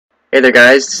Hey there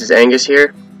guys, this is Angus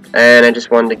here, and I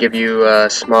just wanted to give you a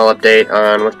small update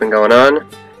on what's been going on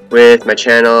with my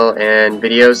channel and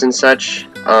videos and such.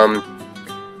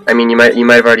 I mean, you might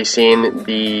have already seen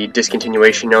the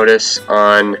discontinuation notice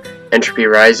on Entropy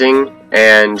Rising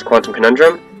and Quantum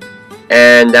Conundrum,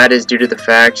 and that is due to the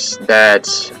fact that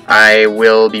I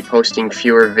will be posting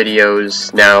fewer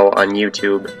videos now on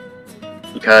YouTube,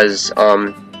 because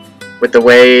with the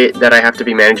way that I have to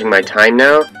be managing my time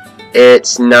now,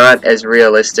 it's not as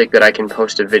realistic that I can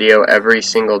post a video every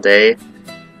single day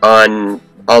on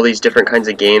all these different kinds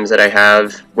of games that I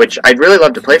have, which I'd really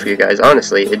love to play for you guys,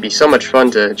 honestly. It'd be so much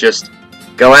fun to just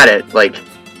go at it, like,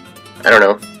 I don't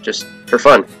know, just for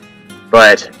fun.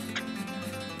 But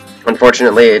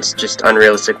unfortunately, it's just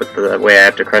unrealistic with the way I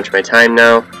have to crunch my time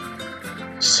now.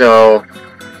 So,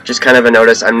 just kind of a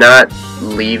notice, I'm not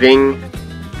leaving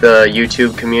the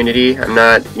YouTube community. I'm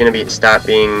not going to stop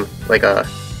being like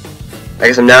I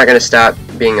guess I'm not going to stop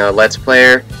being a Let's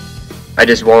Player. I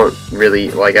just won't really,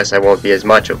 well, I guess I won't be as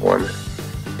much of one,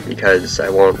 because I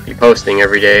won't be posting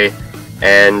every day,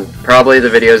 and probably the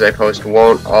videos I post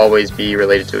won't always be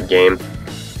related to a game.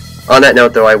 On that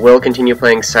note though, I will continue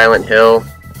playing Silent Hill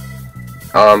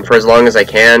for as long as I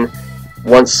can.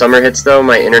 Once summer hits though,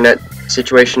 my internet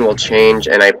situation will change,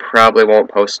 and I probably won't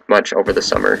post much over the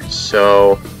summer.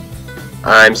 So,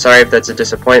 I'm sorry if that's a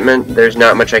disappointment. There's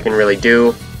not much I can really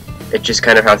do. It's just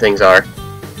kind of how things are.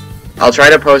 I'll try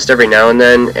to post every now and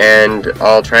then, and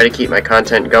I'll try to keep my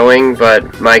content going,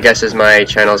 but my guess is my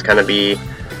channel's kind of be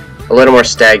a little more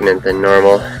stagnant than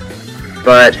normal.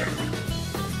 But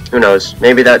who knows?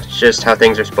 Maybe that's just how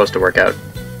things are supposed to work out.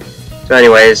 So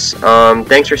anyways,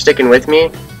 thanks for sticking with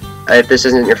me. If this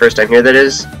isn't your first time here, that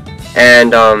is.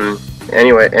 And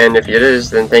anyway, and if it is,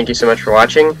 then thank you so much for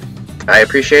watching. I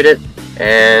appreciate it,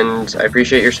 and I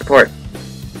appreciate your support.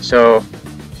 So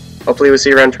hopefully we'll see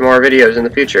you around for more videos in the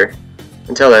future.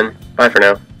 Until then, bye for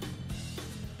now.